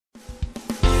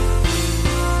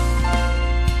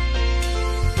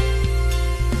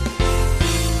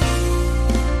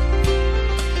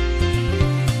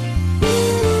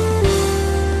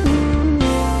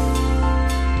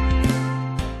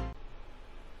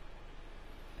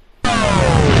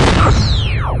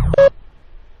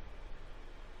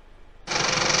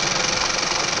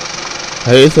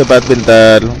Hai sobat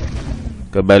pintar,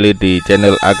 kembali di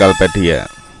channel Akalpedia.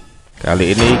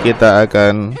 Kali ini kita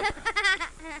akan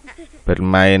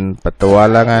bermain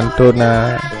petualangan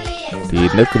Dora di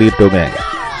negeri dongeng.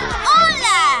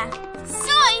 Hola,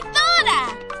 soy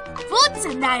Dora. Boots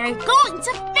and I are going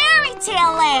to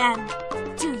Fairytale Land.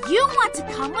 Do you want to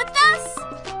come with us?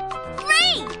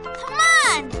 Great, come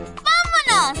on,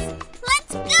 vámonos.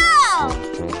 Let's go.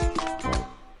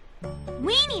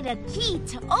 We need a key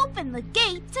to open the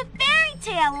gate to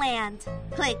Fairytale Land.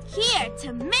 Click here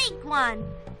to make one.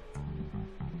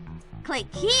 Click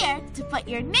here to put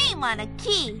your name on a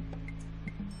key.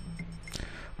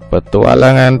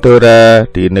 Petualangan Dora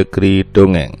di negeri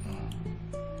dongeng.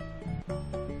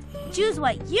 Choose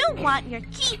what you want your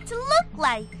key to look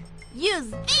like.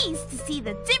 Use these to see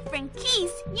the different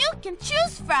keys you can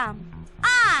choose from.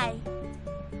 I,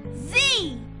 Z,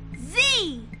 Z,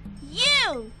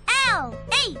 U, L,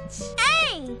 H,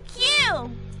 A, Q.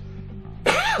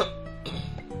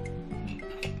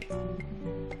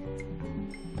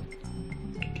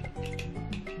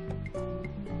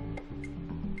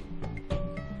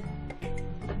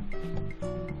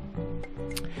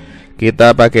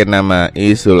 Kita pakai nama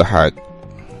Isul Haq.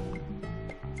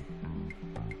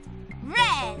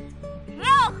 Red,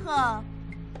 rojo.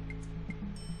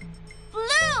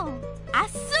 Blue,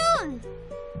 azul.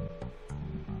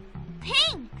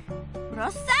 Pink,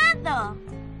 rosado.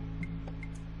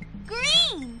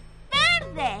 Green,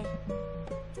 verde.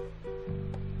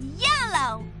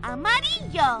 Yellow,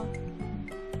 amarillo.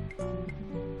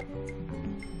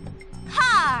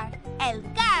 Car, el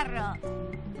carro.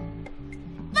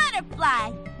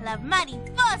 Butterfly, la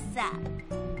mariposa.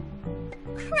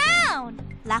 Crown,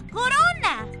 la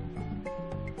corona.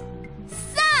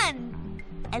 Sun,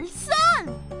 el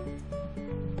sol.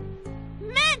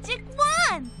 Magic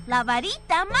wand, la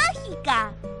varita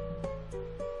mágica.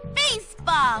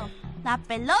 Baseball, la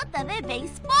pelota de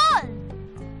béisbol.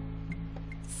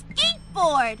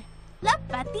 Skateboard, la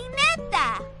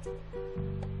patineta.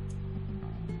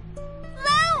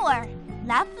 Flower,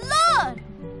 la flor.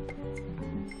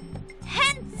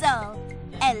 Pencil,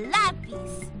 el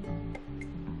lápiz.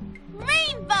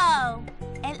 Rainbow,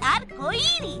 el arco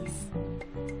iris.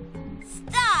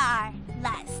 Star,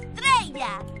 la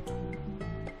estrella.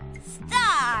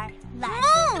 Star, la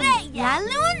estrella. La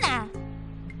luna.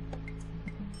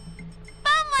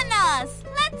 Vámonos,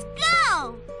 let's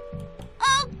go.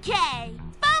 Okay,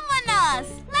 vámonos,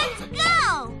 let's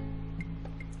go.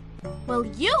 Will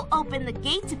you open the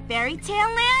gate to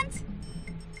Fairytale Land?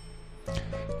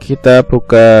 Kita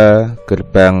buka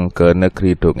gerbang ke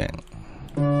negeri dongeng.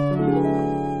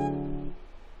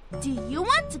 Do you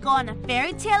want to go on a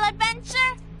fairy tale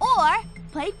adventure or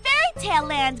play Fairytale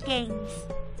Land games?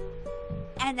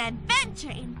 An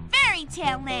adventure in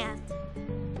Fairytale Land.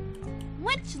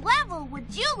 Which level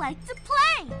would you like to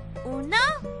play?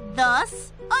 Uno,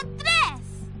 dos, o tres.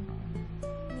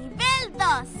 Nivel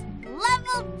 2,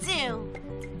 level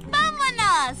 2.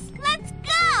 Vámonos, let's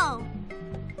go.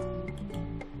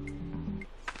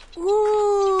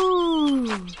 Ooh!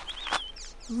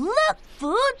 Look,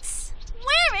 Boots!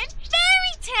 We're in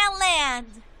Fairytale Land!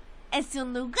 Es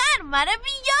un lugar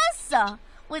maravilloso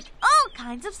with all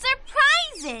kinds of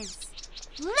surprises.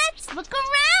 Let's look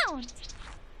around.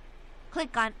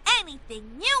 Click on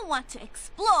anything you want to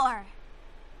explore.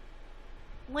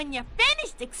 When you're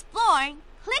finished exploring,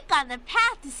 click on the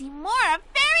path to see more of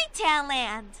Fairytale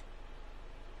Land.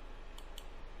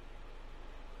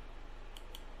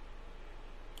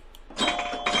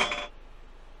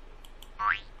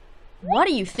 What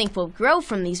do you think will grow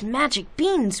from these magic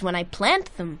beans when I plant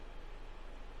them?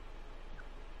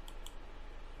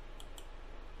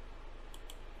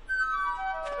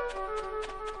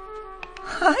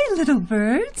 Hi, little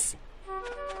birds.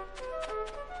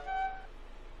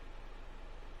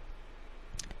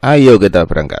 Ayo kita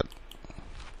berangkat.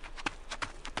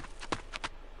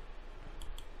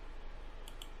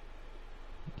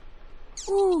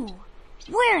 Ooh,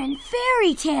 we're in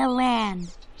Fairytale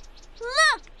Land.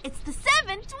 Look, it's the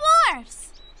 7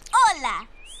 dwarfs. Hola,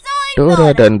 soy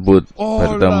Dora Dora. dan Bud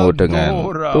bertemu dengan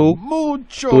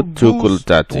tujuh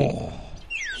kurcaci.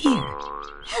 Here,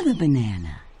 have a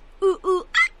banana. Ooh.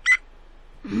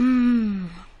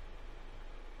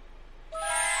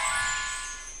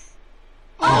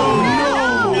 Oh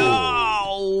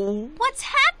no! What's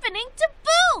happening to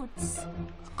Boots?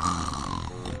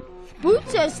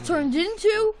 Boots has turned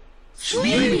into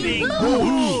Sleeping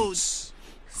Boots.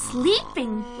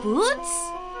 Sleeping Boots?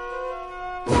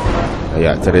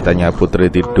 Kayak ceritanya putri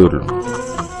tidur.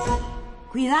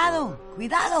 Cuidado,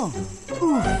 cuidado.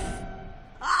 Uf.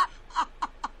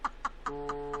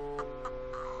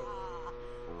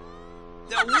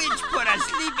 A witch put a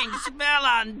sleeping spell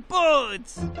on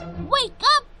Boots. Wake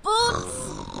up, Boots!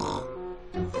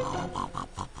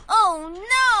 Oh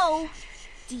no!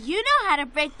 Do you know how to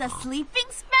break the sleeping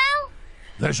spell?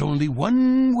 There's only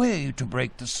one way to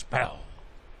break the spell.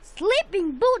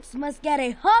 Sleeping Boots must get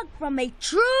a hug from a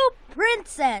true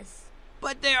princess.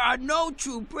 But there are no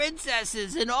true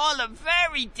princesses in all of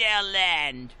Fairytale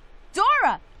Land.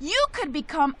 Dora, you could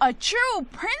become a true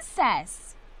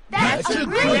princess. That's a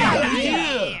great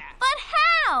idea. But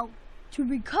how? To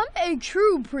become a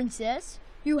true princess,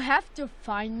 you have to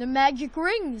find the magic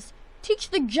rings,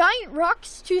 teach the giant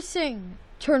rocks to sing,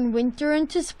 turn winter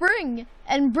into spring,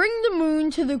 and bring the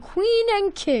moon to the queen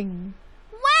and king.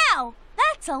 Wow,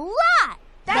 that's a lot!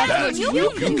 That's what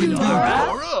you can do,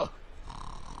 Dora.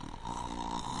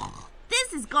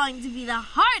 This is going to be the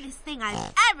hardest thing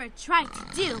I've ever tried to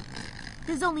do.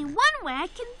 There's only one way I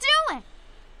can do it.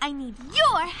 I need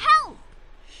your help.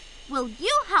 Will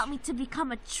you help me to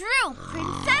become a true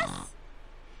princess?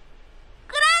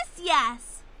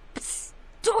 Gracias! Psst,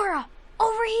 Dora,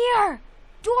 over here!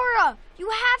 Dora, you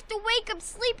have to wake up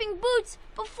Sleeping Boots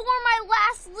before my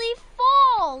last leaf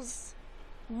falls.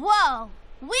 Whoa,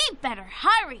 we better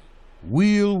hurry.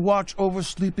 We'll watch over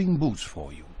Sleeping Boots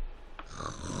for you.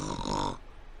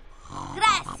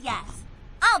 Gracias.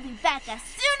 I'll be back as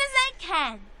soon as I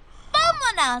can.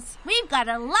 Vámonos! We've got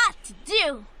a lot to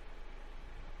do.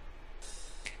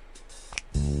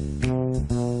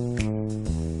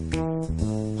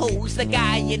 Who's the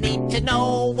guy you need to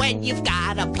know when you've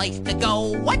got a place to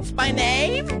go? What's my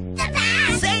name? The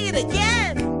map! Say it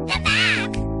again. The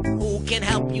map! Who can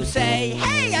help you say,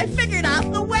 hey, I figured out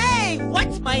the way?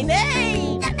 What's my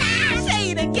name? The map!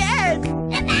 Say it again.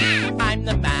 The map! I'm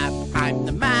the map. I'm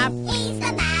the map. He's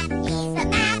the map! He's the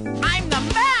map! I'm the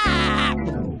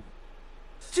map!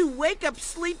 To wake up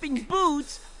Sleeping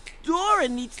Boots, Dora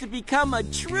needs to become a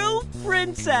true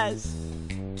princess.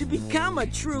 To become a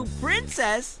true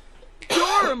princess,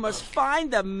 Dora must find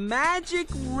the magic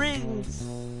rings.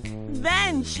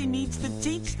 Then she needs to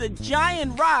teach the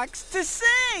giant rocks to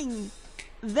sing.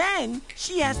 Then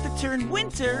she has to turn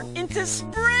winter into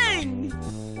spring.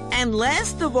 And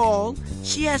last of all,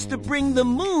 she has to bring the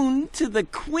moon to the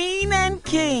queen and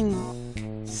king.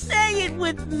 Say it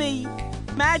with me.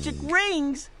 Magic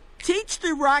rings teach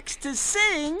the rocks to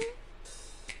sing.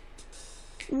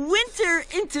 Winter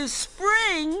into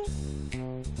spring.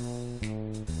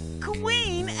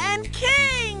 Queen and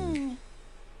king.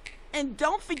 And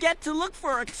don't forget to look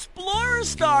for explorer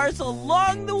stars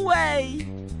along the way.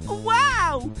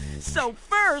 Wow! So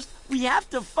first, we have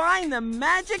to find the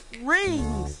magic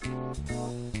rings.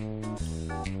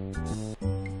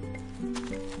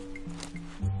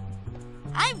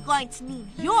 I'm going to need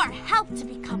your help to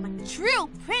become a true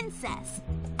princess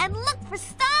and look for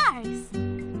stars.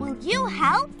 Will you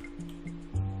help?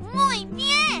 Muy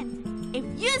bien! If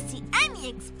you see any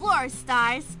explorer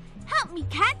stars, help me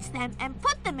catch them and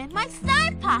put them in my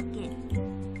star pocket.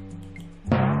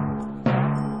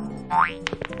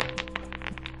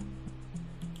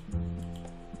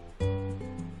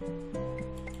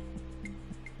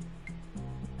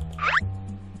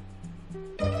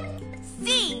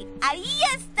 Sí, ahí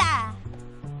está.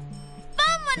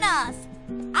 Vámonos!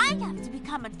 I have to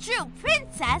become a true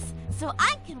princess so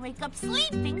I can wake up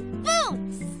Sleeping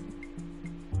Boots.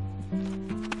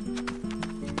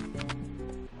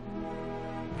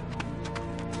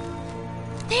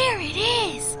 There it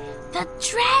is! The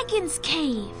dragon's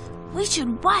cave! We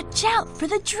should watch out for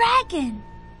the dragon.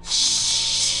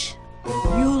 Shh!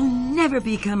 You'll never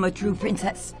become a true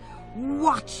princess.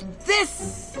 Watch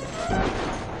this!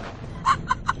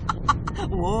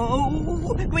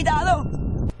 Whoa! Cuidado!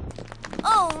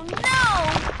 Oh no!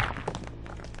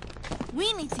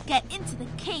 We need to get into the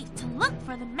cave to look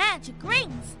for the magic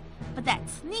rings, but that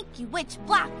sneaky witch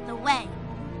blocked the way.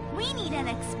 We need an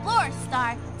explorer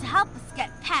star to help us get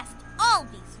past all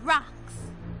these rocks.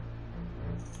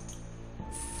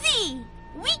 See!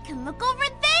 We can look over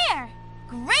there!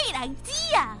 Great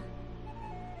idea!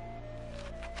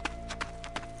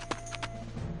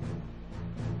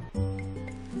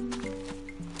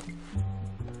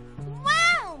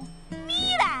 Wow!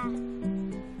 Mira!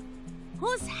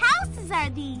 Whose houses are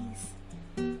these?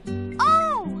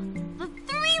 Oh! The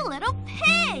 3 little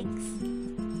pigs!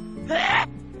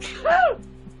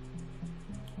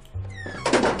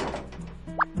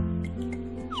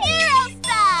 Hero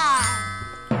Star!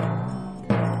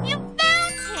 You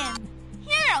found him!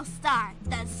 Hero Star,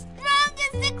 the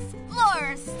strongest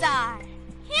explorer star.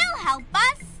 He'll help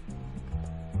us.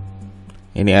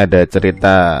 Ini ada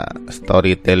cerita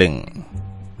storytelling,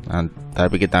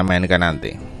 tapi kita mainkan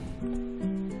nanti.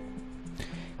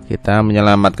 Kita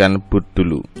menyelamatkan boot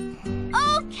dulu.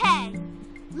 Okay,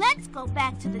 let's go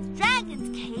back to the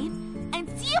dragon's cave and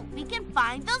see if we can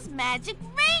find those magic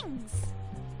rings.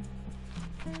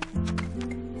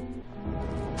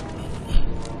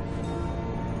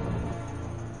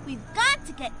 We've got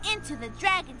to get into the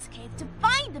dragon's cave to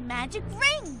find the magic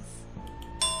rings.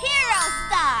 Hero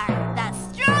Star, the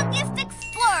strongest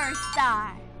explorer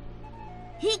star.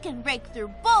 He can break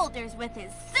through boulders with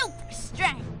his super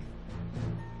strength.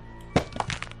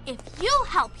 If you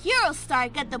help Hero Star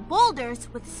get the boulders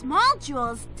with small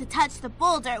jewels to touch the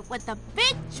boulder with the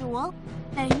big jewel,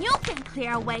 then you can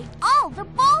clear away all the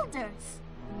boulders.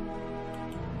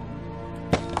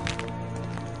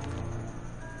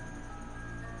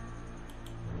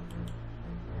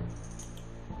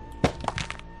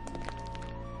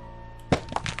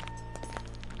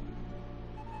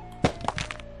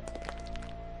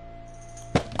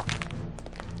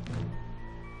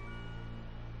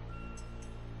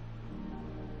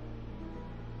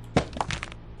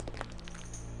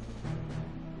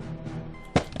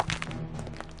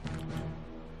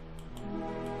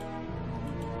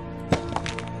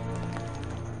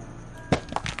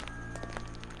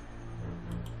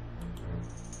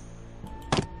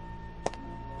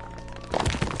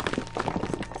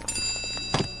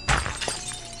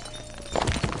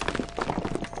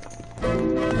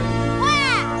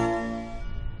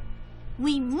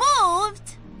 We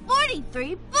moved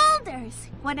 43 boulders,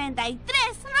 43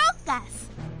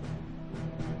 rocas.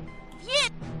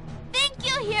 Bien. Thank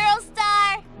you, Hero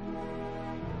Star.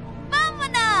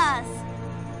 ¡Vámonos!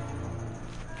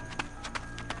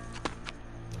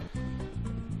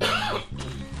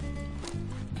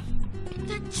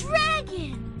 The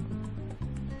dragon!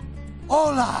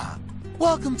 Hola!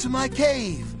 Welcome to my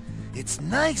cave. It's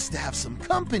nice to have some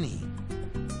company.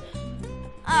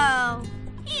 Oh,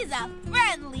 he's a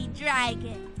friendly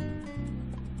dragon.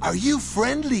 Are you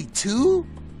friendly too?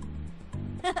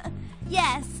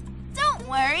 Yes, don't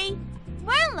worry.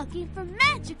 We're looking for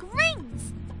magic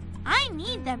rings. I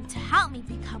need them to help me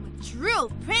become a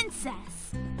true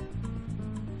princess.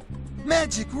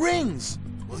 Magic rings!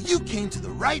 Well, you came to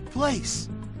the right place.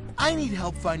 I need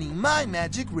help finding my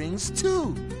magic rings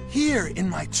too. Here in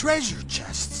my treasure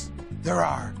chests, there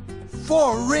are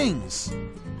 4 rings.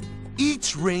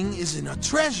 Each ring is in a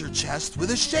treasure chest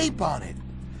with a shape on it.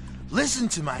 Listen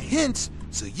to my hints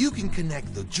so you can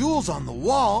connect the jewels on the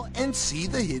wall and see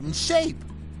the hidden shape.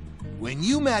 When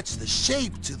you match the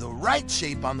shape to the right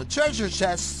shape on the treasure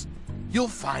chests,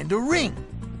 you'll find a ring.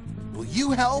 Will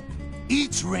you help?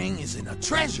 Each ring is in a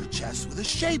treasure chest with a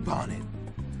shape on it.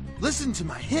 Listen to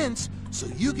my hints so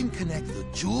you can connect the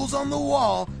jewels on the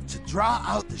wall to draw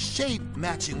out the shape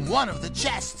matching one of the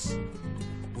chests.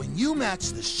 When you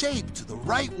match the shape to the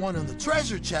right one on the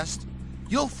treasure chest,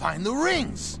 you'll find the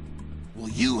rings. Will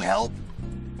you help?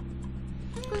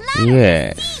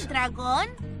 Yes. Dragon.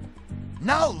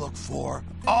 Now look for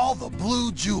all the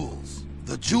blue jewels,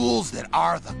 the jewels that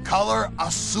are the color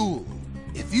azul.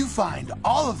 If you find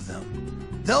all of them,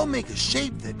 they'll make a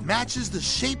shape that matches the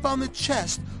shape on the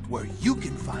chest where you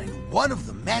can find one of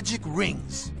the magic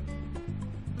rings.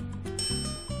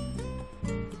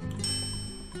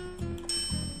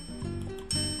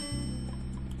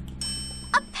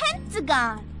 A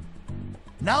pentagon.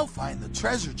 Now find the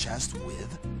treasure chest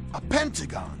with a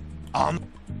pentagon on.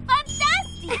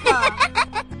 Fantastico!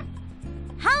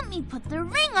 Help me put the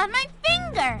ring on my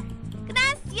finger.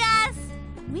 Gracias.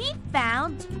 We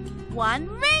found 1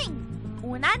 ring.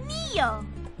 Un anillo.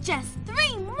 Just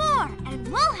 3 more and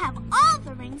we'll have all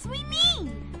the rings we need.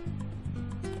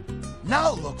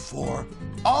 Now look for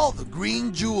all the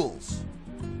green jewels.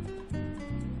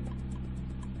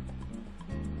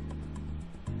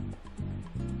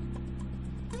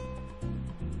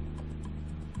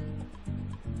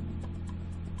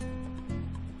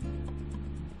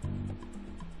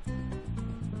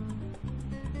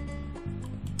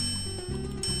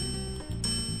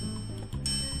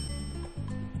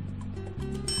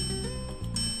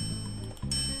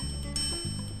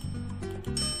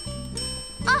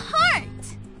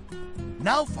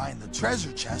 Now find the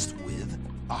treasure chest with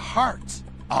a heart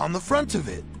on the front of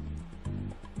it.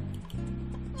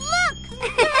 Look!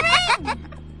 The ring!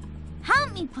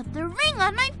 Help me put the ring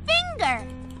on my finger.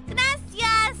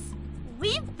 Gracias.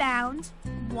 We found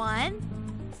 1,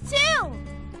 2.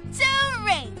 2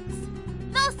 rings.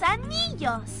 Dos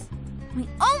anillos. We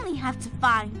only have to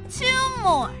find 2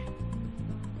 more.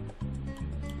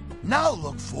 Now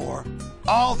look for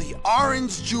all the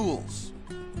orange jewels.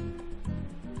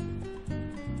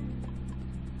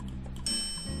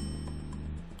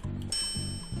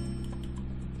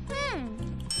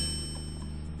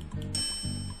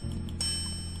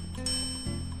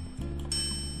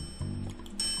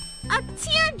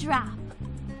 teardrop.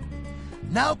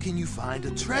 Now can you find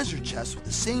a treasure chest with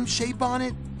the same shape on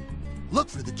it? Look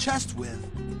for the chest with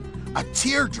a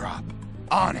teardrop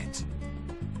on it.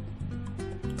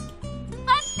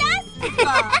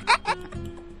 Fantastico!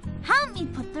 Help me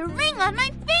put the ring on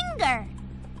my finger.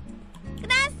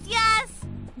 Gracias.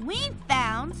 We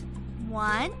found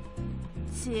 1,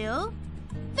 2,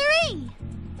 3.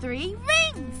 3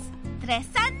 rings. 3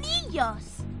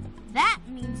 anillos. That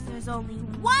means there's only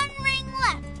 1 ring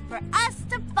left for us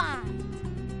to find.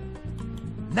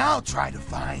 Now try to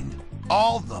find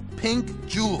all the pink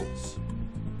jewels.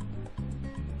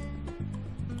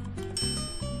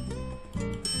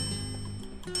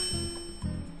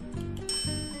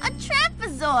 A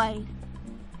trapezoid.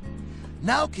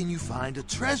 Now can you find a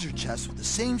treasure chest with the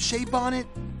same shape on it?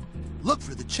 Look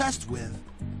for the chest with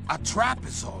a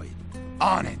trapezoid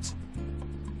on it.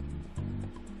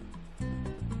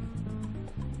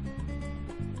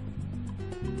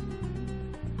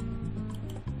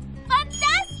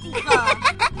 Fantastico!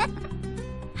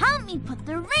 Help me put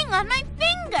the ring on my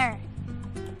finger.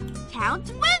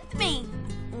 Count with me.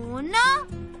 1,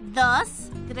 2,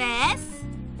 3,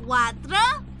 4.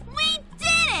 We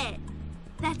did it!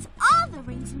 That's all the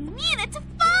rings we needed to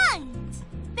find.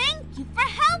 Thank you for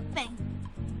helping.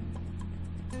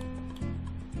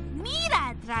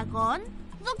 Mira, Dragon.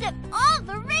 Look at all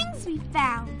the rings we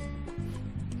found.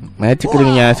 Magic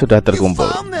ringnya sudah You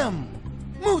terkumpul. found them.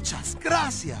 Muchas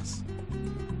gracias.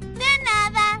 De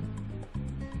nada.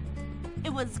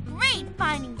 It was great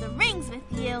finding the rings with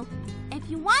you. If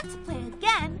you want to play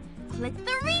again, click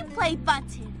the replay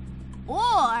button.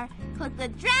 Or click the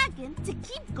dragon to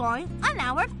keep going on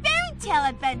our fairy tale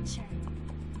adventure.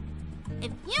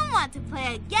 If you want to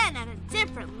play again at a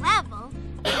different level,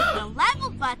 click the level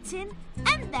button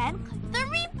and then click the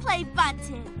replay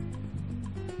button.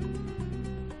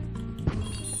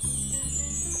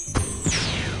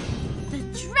 The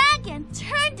dragon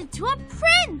turned into a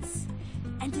prince,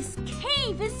 and his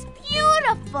cave is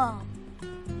beautiful.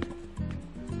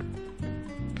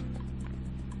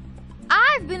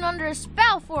 I've been under a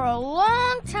spell for a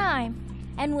long time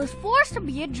and was forced to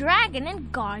be a dragon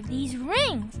and guard these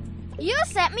rings. You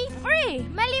set me free.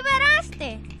 Me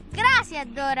liberaste. Gracias,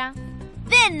 Dora.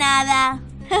 De nada.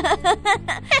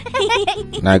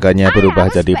 Naganya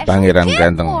berubah jadi pangeran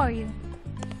ganteng.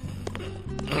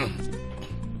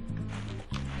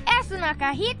 Es una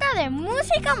cajita de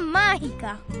música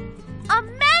mágica. A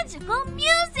magical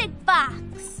music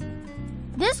box.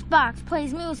 This box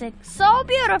plays music so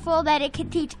beautiful that it can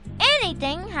teach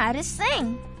anything how to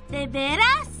sing. ¿De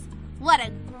veras? What a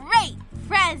great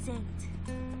present.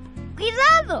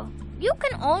 Cuidado! You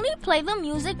can only play the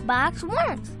music box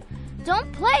once.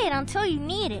 Don't play it until you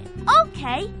need it.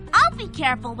 Okay, I'll be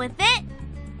careful with it.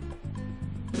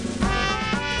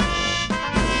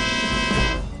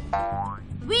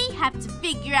 We have to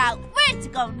figure out where to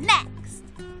go next.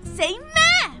 Say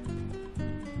map!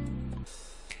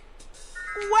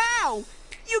 Wow!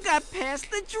 You got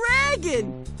past the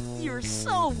dragon! You're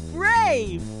so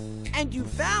brave! And you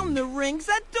found the rings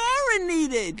that Dora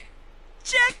needed!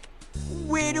 Check!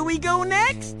 Where do we go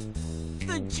next?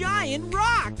 The giant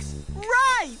rocks!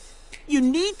 Right! You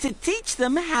need to teach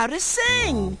them how to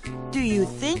sing! Do you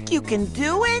think you can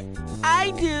do it?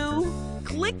 I do!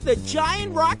 Click the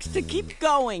giant rocks to keep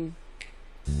going!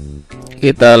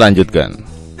 Kita lanjutkan.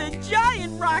 The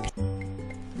giant rocks!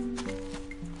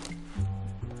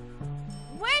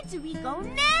 Where do we go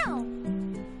now?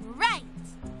 Right,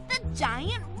 the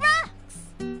giant rocks.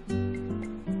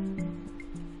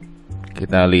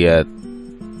 Kita lihat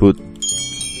Boot.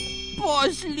 Poor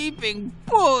sleeping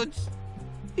Boots.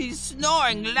 He's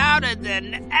snoring louder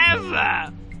than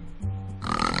ever.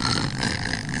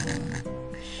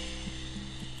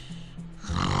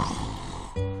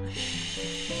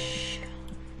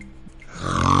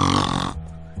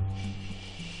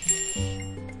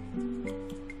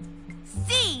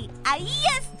 Sí, ahí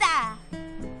está.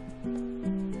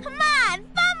 Come on,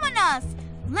 vámonos.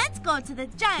 Let's go to the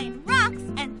giant rocks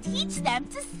and teach them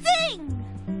to sing.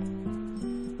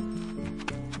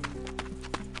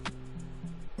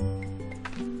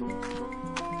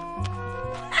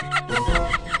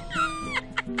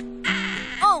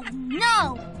 Oh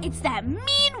no, it's that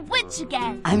mean witch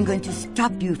again. I'm going to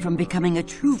stop you from becoming a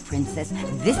true princess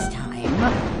this time.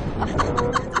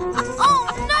 Oh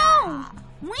no!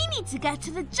 We need to get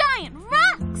to the giant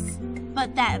rocks.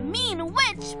 But that mean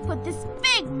witch put this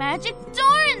big magic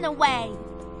door in the way.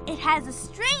 It has a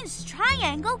strange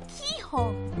triangle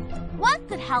keyhole. What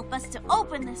could help us to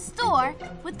open this door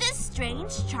with this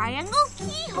strange triangle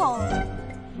keyhole?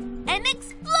 An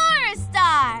explorer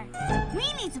star! We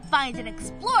need to find an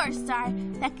explorer star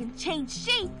that can change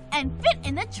shape and fit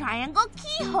in the triangle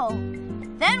keyhole.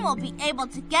 Then we'll be able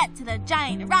to get to the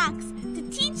giant rocks to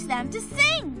teach them to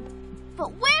sing.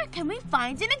 But where can we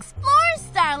find an explorer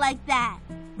star like that?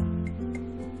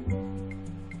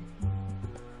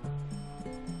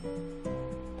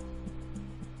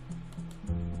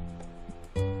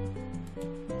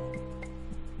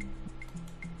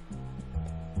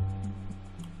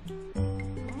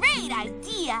 Great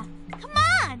idea! Come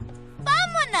on!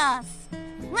 Vámonos!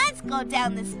 Let's go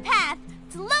down this path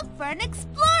to look for an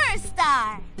explorer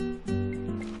star.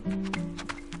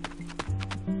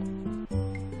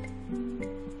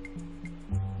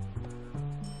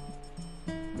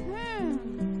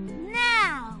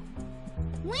 Now,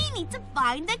 we need to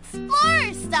find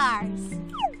explorer stars.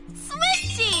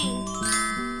 Switchy!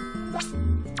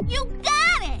 You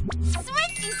got it!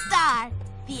 Switchy star!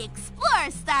 The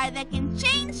explorer star that can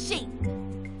change shape.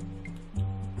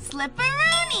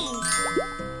 Slipperoony!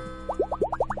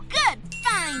 Good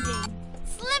finding!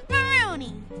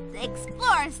 Slipperoony! The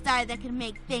explorer star that can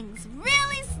make things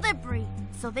really slippery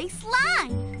so they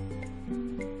slide.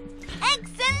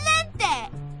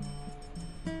 Excelente!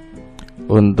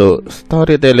 Untuk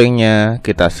storytellingnya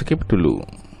kita skip dulu.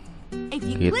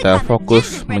 Kita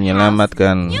fokus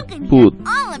menyelamatkan Boot.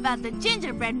 All about the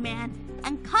gingerbread man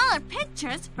and color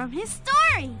pictures from his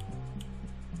story.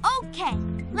 Okay,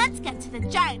 let's get to the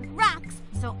giant rocks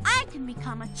so I can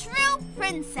become a true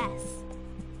princess.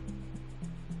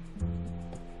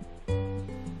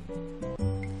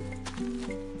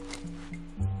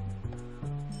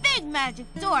 Big magic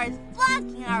door is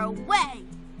blocking our way.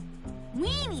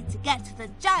 We need to get to the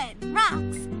giant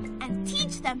rocks and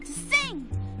teach them to sing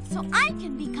so I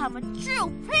can become a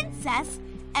true princess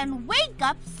and wake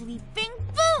up sleeping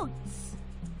Boots.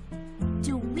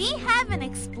 Do we have an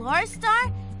explorer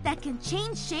star that can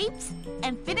change shapes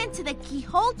and fit into the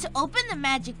keyhole to open the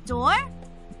magic door?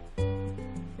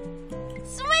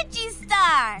 Switchy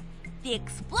star! The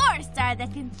explorer star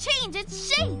that can change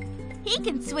its shape. He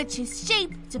can switch his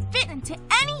shape to fit into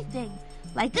anything,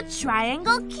 like a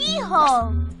triangle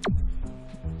keyhole.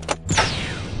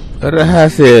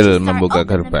 Berhasil membuka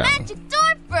gerbang. Magic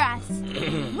door for us.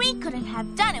 We couldn't have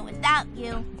done it without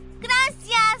you.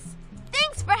 Gracias.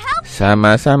 Thanks for helping.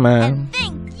 Sama-sama. And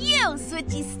thank you,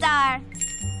 Switchy Star.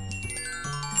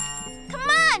 Come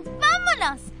on,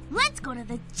 vámonos. Let's go to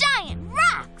the giant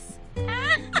rocks.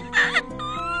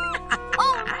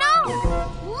 Oh no!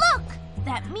 Look,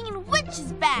 that mean witch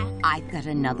is back. I've got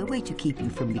another way to keep you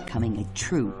from becoming a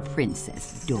true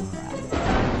princess, Dora.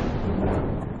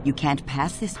 You can't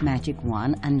pass this magic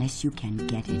wand unless you can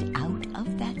get it out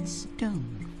of that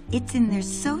stone. It's in there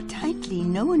so tightly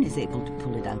no one is able to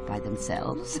pull it out by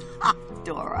themselves.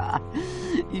 Dora,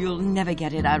 you'll never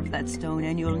get it out of that stone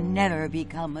and you'll never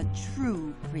become a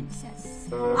true princess.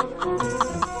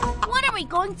 What are we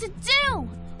going to do?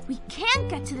 We can't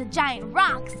get to the giant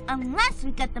rocks unless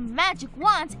we get the magic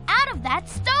wands out of that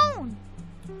stone.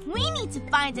 We need to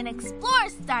find an explorer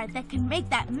star that can make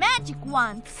that magic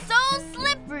wand so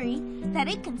slippery that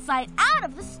it can slide out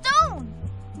of the stone.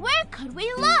 Where could we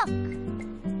look?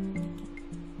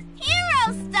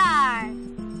 Hero Star!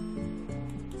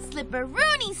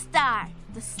 Slipperoony Star,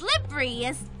 the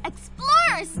slipperiest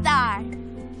explorer star.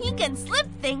 He can slip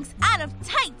things out of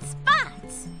tight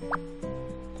spots.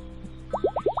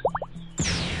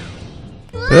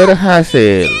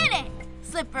 Berhasil. Did it!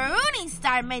 Slipperoony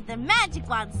Star made the magic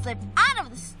wand slip out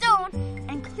of the stone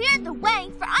and cleared the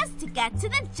way for us to get to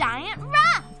the giant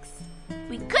rocks.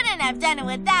 We couldn't have done it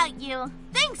without you.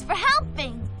 Thanks for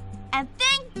helping. And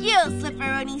thank you,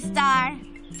 Slipperoony Star.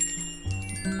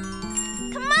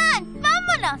 Come on,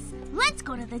 vámonos. Let's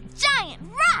go to the giant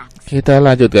rocks. Kita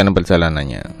lanjutkan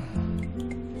perjalanannya.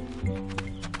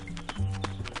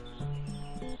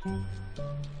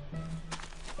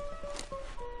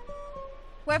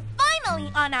 We're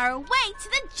finally on our way to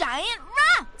the giant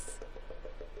rocks.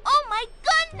 Oh my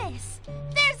goodness!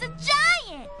 There's a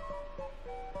giant!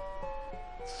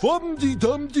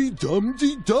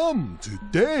 Fum-de-dum-de-dum-de-dum.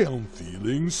 Today I'm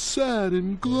feeling sad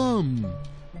and glum.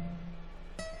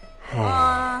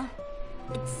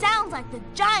 It sounds like the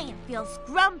giant feels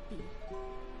grumpy.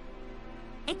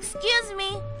 Excuse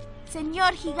me,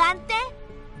 Señor Gigante?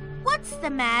 What's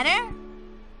the matter?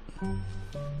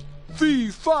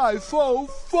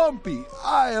 Fee-fi-fo-fumpy.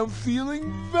 I am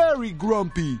feeling very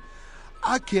grumpy.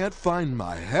 I can't find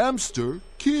my hamster,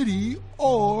 kitty,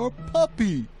 or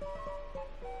puppy.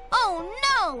 Oh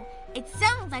no! It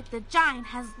sounds like the giant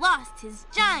has lost his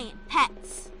giant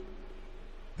pets.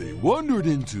 They wandered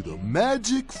into the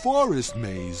magic forest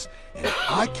maze, and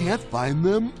I can't find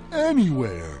them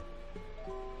anywhere.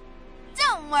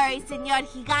 Don't worry, Señor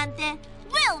Gigante.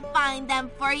 We'll find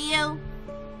them for you.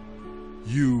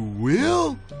 You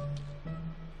will?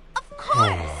 Of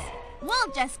course.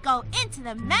 We'll just go into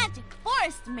the magic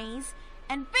forest maze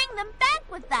and bring them back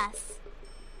with us.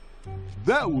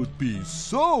 That would be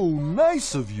so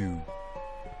nice of you.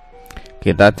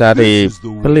 Kita cari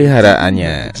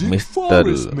peliharaannya, Mr.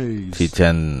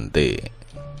 Gigante.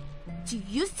 Do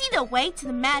you see the way to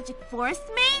the magic forest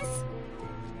maze?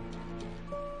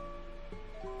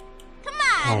 Come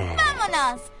on,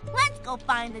 vámonos! Let's go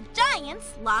find the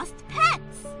giant's lost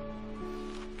pets.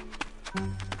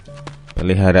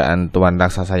 Peliharaan tuan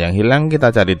raksasa yang hilang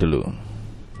kita cari dulu.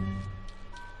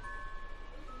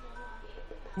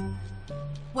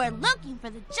 We're looking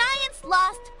for the giant's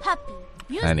lost puppy.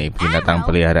 Use Nah, ini the binatang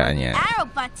peliharaannya. arrow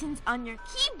buttons on your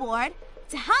keyboard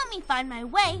to help me find my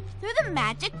way through the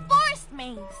magic forest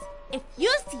maze. If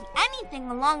you see anything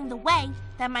along the way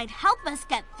that might help us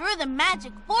get through the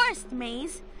magic forest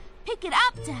maze, pick it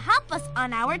up to help us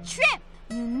on our trip.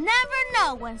 You never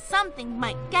know when something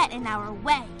might get in our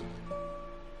way.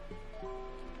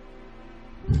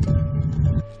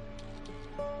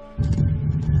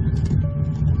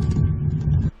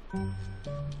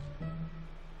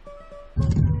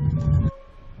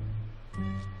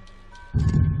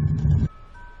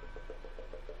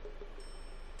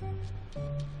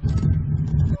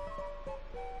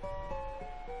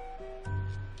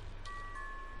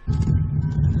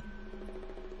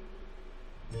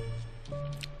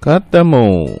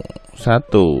 Ketemu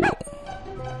 1.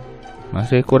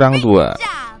 Masih kurang 2. Great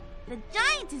job! The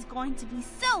giant is going to be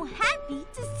so happy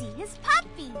to see his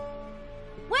puppy.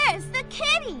 Where's the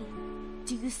kitty?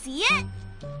 Do you see it?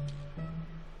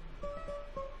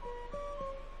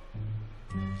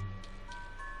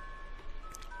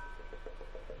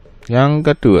 Yang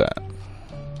kedua,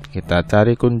 kita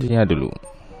cari kuncinya dulu.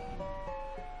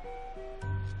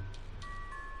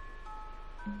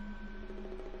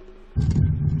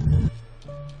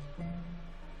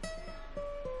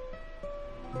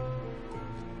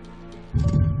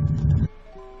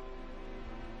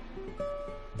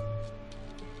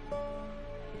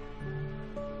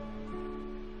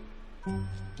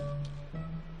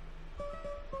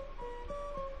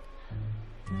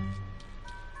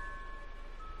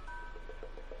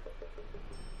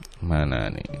 Mana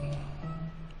nih?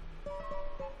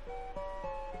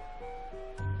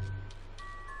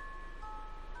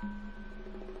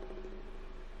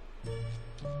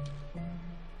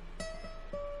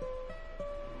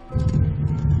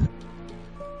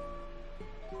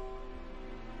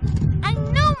 I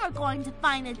know we're going to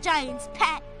find a giant's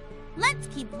pet. Let's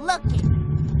keep looking.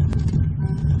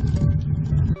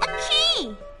 A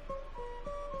key!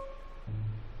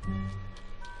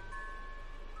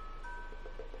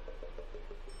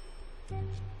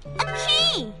 A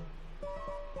key!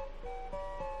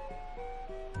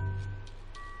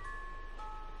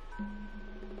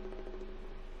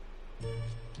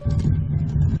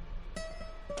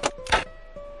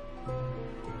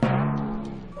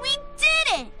 We did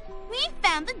it! We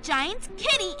found the giant's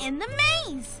kitty in the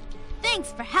maze.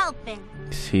 Thanks for helping.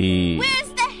 Si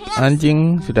Where's the hamster? anjing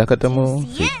sudah ketemu,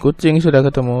 si kucing sudah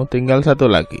ketemu, tinggal satu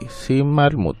lagi, si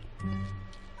marmut.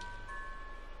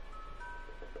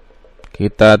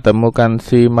 Kita temukan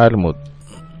si marmut.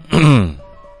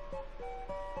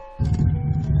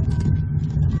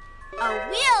 A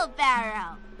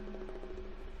wheelbarrow.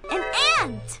 An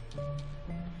ant.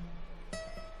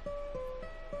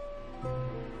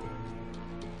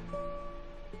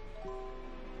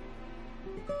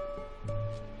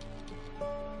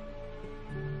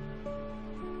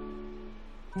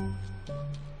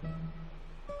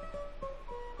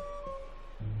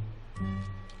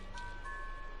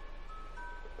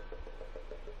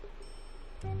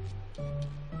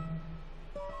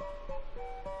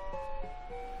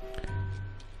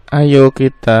 Ayo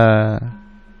kita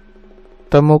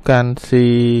temukan si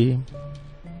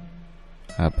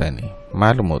apa nih?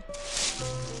 Marmut.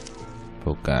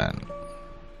 Bukan.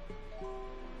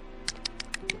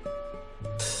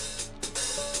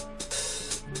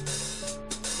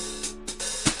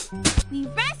 We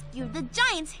rescued the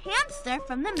giant's hamster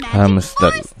from the magic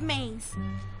Hamster. forest maze.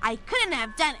 I couldn't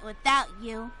have done it without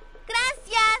you.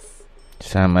 Gracias.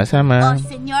 Sama-sama. Oh,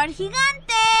 Señor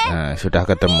Gigante. Nah, sudah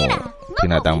ketemu Mira, look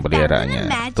binatang what we found in the peliharaannya,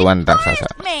 magic tuan raksasa.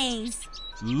 forest maze.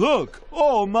 Look,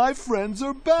 all my friends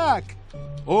are back.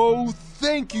 Oh,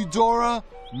 thank you, Dora.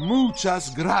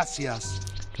 Muchas gracias.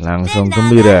 Langsung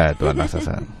gembira tuan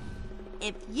raksasa.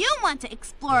 If you want to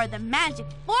explore the magic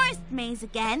forest maze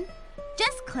again,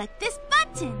 Just click this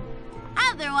button.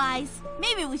 Otherwise,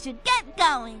 maybe we should get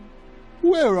going.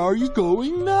 Where are you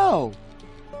going now?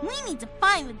 We need to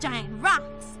find the giant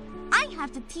rocks. I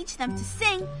have to teach them to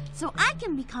sing so I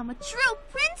can become a true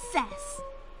princess.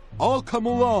 I'll come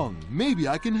along. Maybe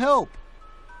I can help.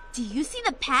 Do you see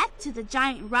the path to the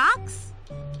giant rocks?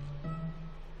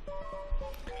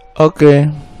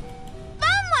 Oke.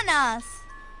 Vámonos!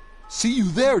 See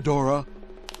you there, Dora.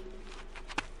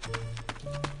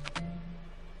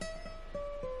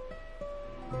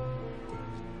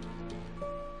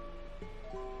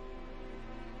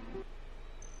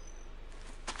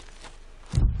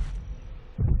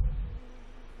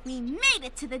 We made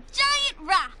it to the giant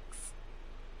rocks.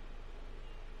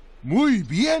 Muy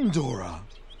bien, Dora.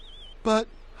 But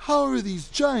how are these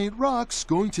giant rocks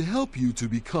going to help you to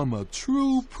become a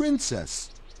true princess?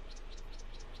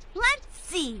 Let's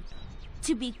see.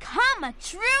 To become a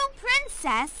true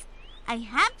princess, I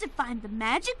have to find the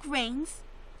magic rings,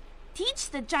 teach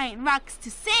the giant rocks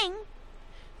to sing,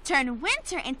 turn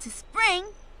winter into spring,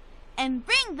 and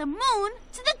bring the moon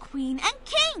to the queen and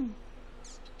king.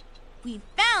 We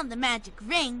found the magic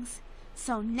rings,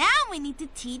 so now we need to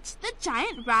teach the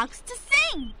giant rocks to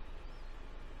sing.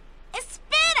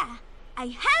 Espera! I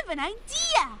have an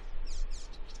idea!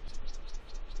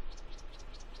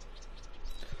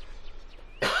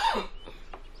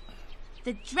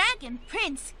 The Dragon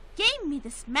Prince gave me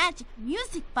this magic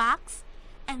music box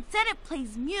and said it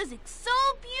plays music so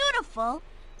beautiful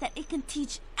that it can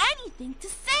teach anything to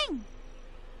sing.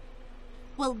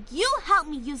 Will you help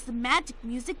me use the magic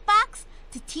music box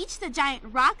to teach the giant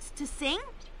rocks to sing?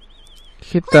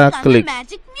 Kita on the klik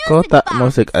magic music kotak box.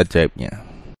 musik ajaibnya.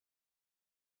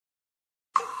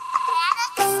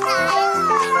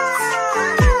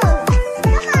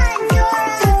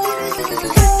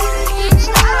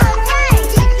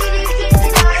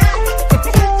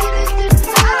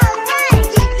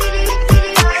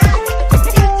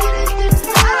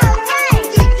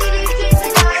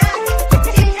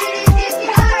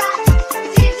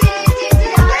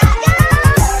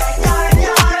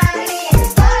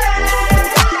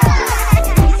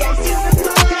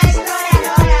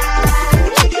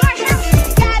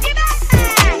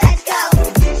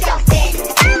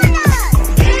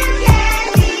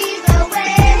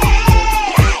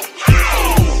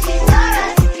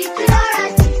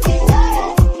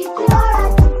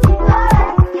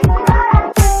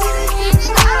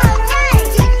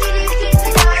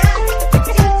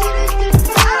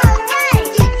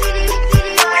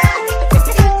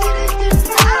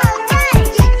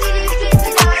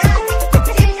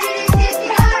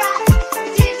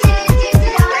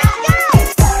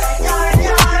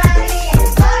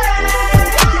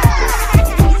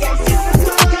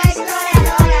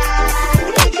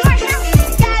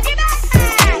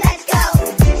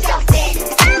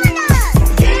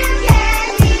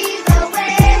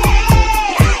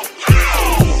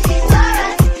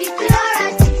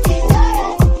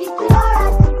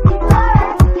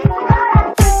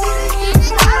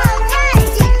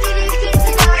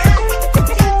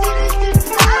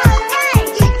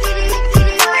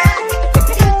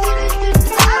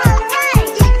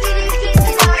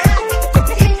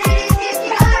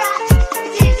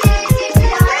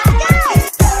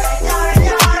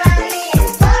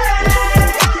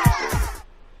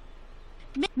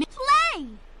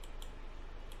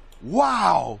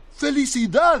 Wow!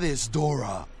 Felicidades,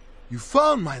 Dora! You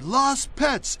found my lost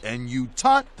pets and you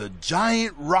taught the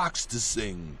giant rocks to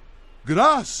sing.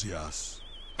 Gracias!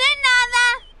 De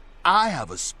nada! I have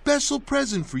a special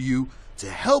present for you to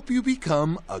help you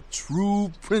become a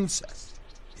true princess.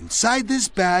 Inside this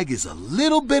bag is a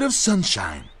little bit of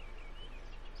sunshine.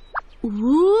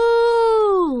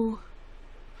 Ooh!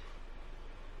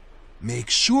 Make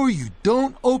sure you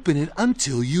don't open it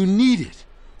until you need it,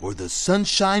 or the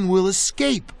sunshine will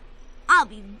escape. I'll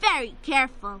be very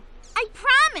careful. I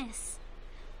promise.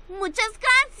 Muchas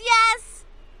gracias.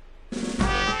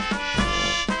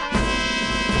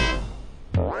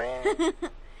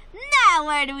 Now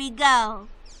where do we go?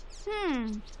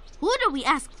 Who do we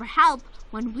ask for help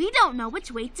when we don't know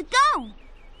which way to go?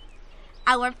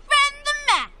 Our friend the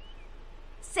map.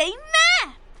 Say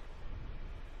map.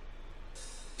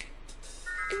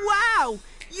 Wow!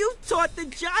 You taught the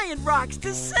giant rocks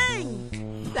to sing!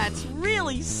 That's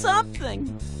really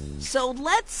something! So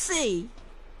let's see.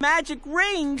 Magic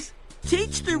rings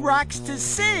teach the rocks to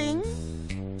sing.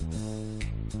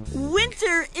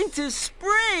 Winter into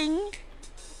spring.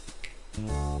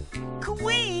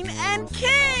 Queen and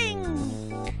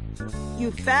king!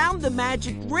 You found the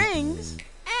magic rings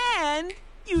and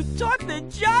You taught the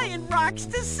giant rocks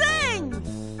to sing.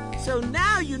 So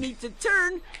now you need to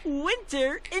turn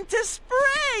winter into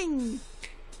spring.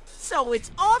 So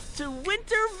it's off to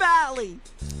Winter Valley.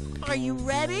 Are you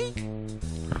ready?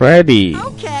 Ready.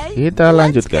 Okay. Kita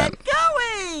let's lanjutkan. get